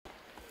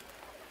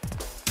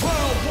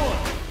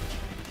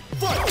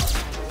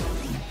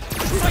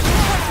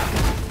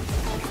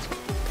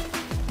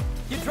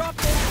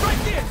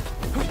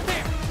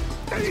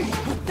There!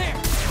 Right there!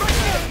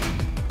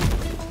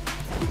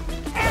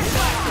 Air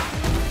slasher!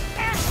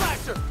 Air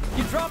slasher!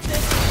 You dropped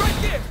it! Right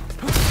there!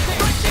 There!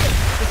 Right there!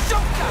 The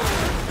showtime!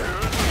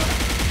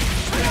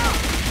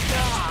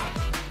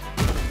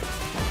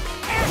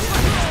 Air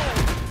slasher!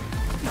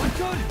 Not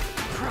good!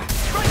 Crap!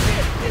 Right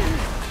there!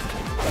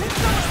 Hit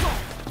somersault!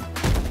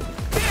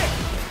 There!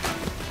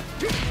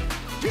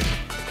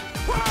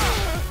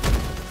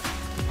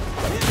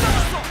 Hit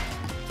somersault!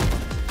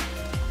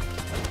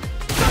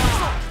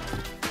 Somersault!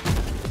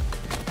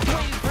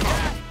 Waiting for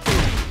that!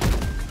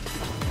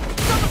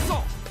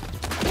 Somersault!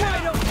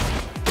 Wide open!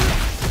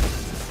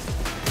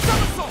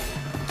 Somersault!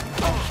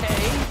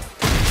 Okay.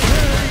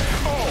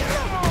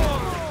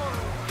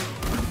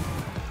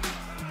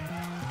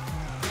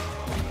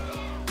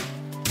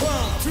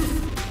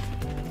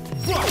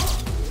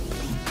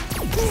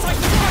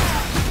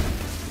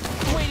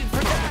 Waiting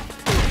for that!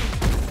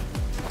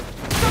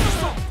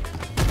 Somersault!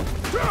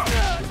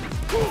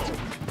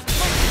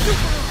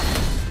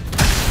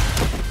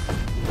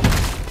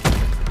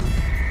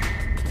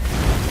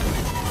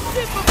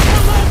 Zip of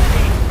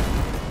calamity!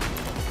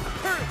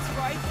 Hurts,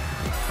 right?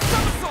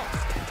 Somersault!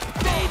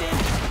 Fade in!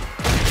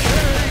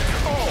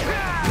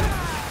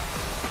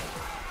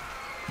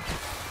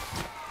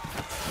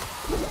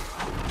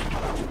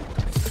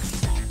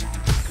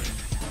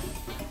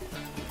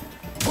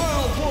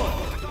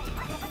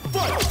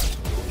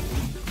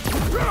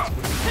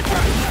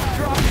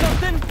 Drop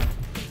something?